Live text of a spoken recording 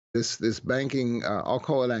this banking, I'll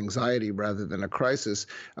call it anxiety rather than a crisis.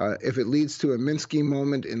 If it leads to a Minsky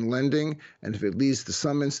moment in lending, and if it leads to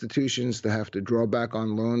some institutions to have to draw back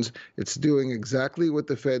on loans, it's doing exactly what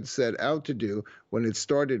the Fed set out to do when it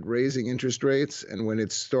started raising interest rates and when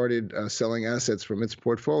it started selling assets from its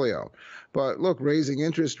portfolio. But look, raising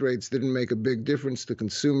interest rates didn't make a big difference to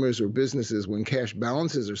consumers or businesses when cash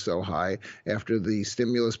balances are so high after the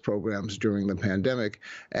stimulus programs during the pandemic.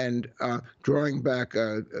 And drawing back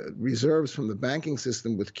reserves from the banking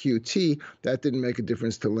system with QT, that didn't make a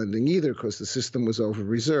difference to lending either because the system was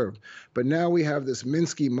over-reserved. But now we have this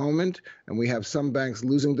Minsky moment, and we have some banks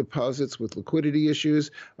losing deposits with liquidity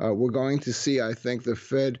issues. We're going to see, I think, the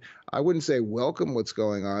Fed, I wouldn't say welcome what's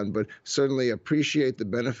going on, but certainly appreciate the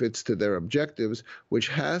benefits to their objectives, which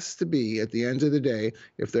has to be, at the end of the day,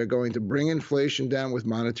 if they're going to bring inflation down with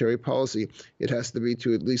monetary policy, it has to be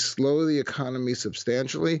to at least slow the economy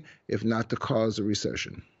substantially, if not to cause a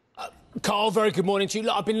recession. Carl, very good morning to you.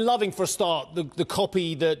 Look, I've been loving, for a start, the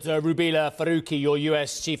copy that Rubila Faruqi, your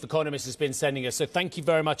US chief economist, has been sending us. So thank you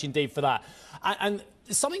very much indeed for that. And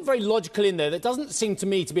there's something very logical in there that doesn't seem to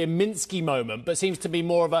me to be a Minsky moment, but seems to be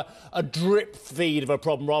more of a drip feed of a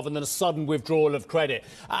problem rather than a sudden withdrawal of credit.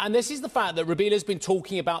 And this is the fact that Rubila's been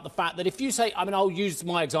talking about the fact that if you say, I mean, I'll use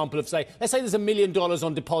my example of, say, let's say there's $1 million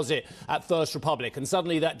on deposit at First Republic, and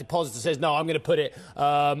suddenly that depositor says, no, I'm going to put it at,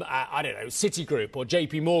 I don't know, Citigroup or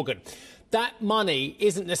JP Morgan. That money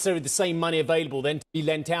isn't necessarily the same money available then to be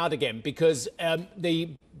lent out again, because the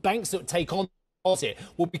banks that take on deposit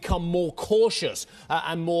will become more cautious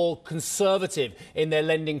and more conservative in their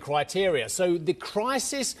lending criteria. So the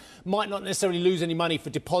crisis might not necessarily lose any money for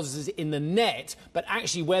depositors in the net, but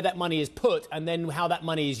actually where that money is put and then how that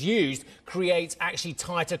money is used creates actually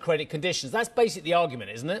tighter credit conditions. That's basically the argument,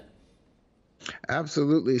 isn't it?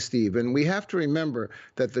 Absolutely, Steve. And we have to remember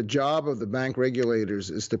that the job of the bank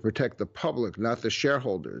regulators is to protect the public, not the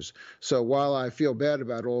shareholders. So while I feel bad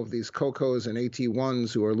about all of these CoCos and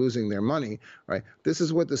AT1s who are losing their money, right, this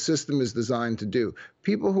is what the system is designed to do.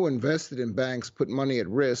 People who invested in banks put money at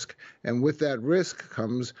risk, and with that risk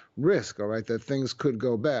comes risk, all right, that things could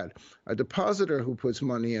go bad. A depositor who puts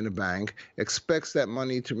money in a bank expects that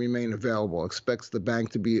money to remain available, expects the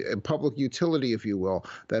bank to be a public utility, if you will,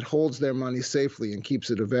 that holds their money safely and keeps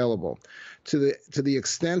it available. To the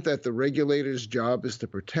extent that the regulator's job is to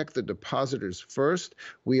protect the depositors first,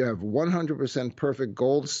 we have 100% perfect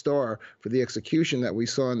gold star for the execution that we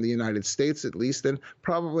saw in the United States, at least, and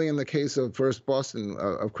probably in the case of First Boston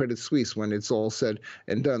of Credit Suisse, when it's all said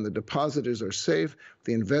and done. The depositors are safe.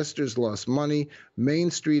 The investors lost money. Main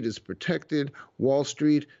Street is protected. Wall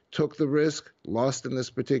Street took the risk, lost in this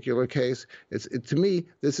particular case. To me,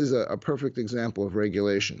 this is a perfect example of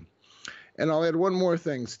regulation. And I'll add one more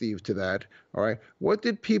thing, Steve, to that. All right. What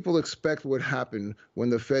did people expect would happen when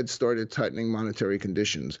the Fed started tightening monetary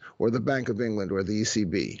conditions, or the Bank of England, or the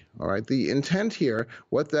ECB? All right. The intent here,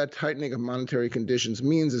 what that tightening of monetary conditions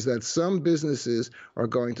means, is that some businesses are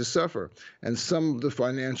going to suffer, and some of the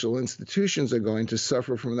financial institutions are going to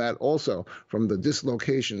suffer from that also, from the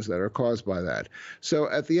dislocations that are caused by that. So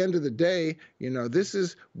at the end of the day, this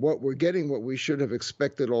is what we're getting, what we should have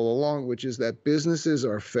expected all along, which is that businesses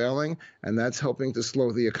are failing, and that's helping to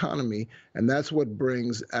slow the economy. And that's what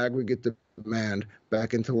brings aggregate demand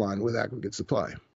back into line with aggregate supply.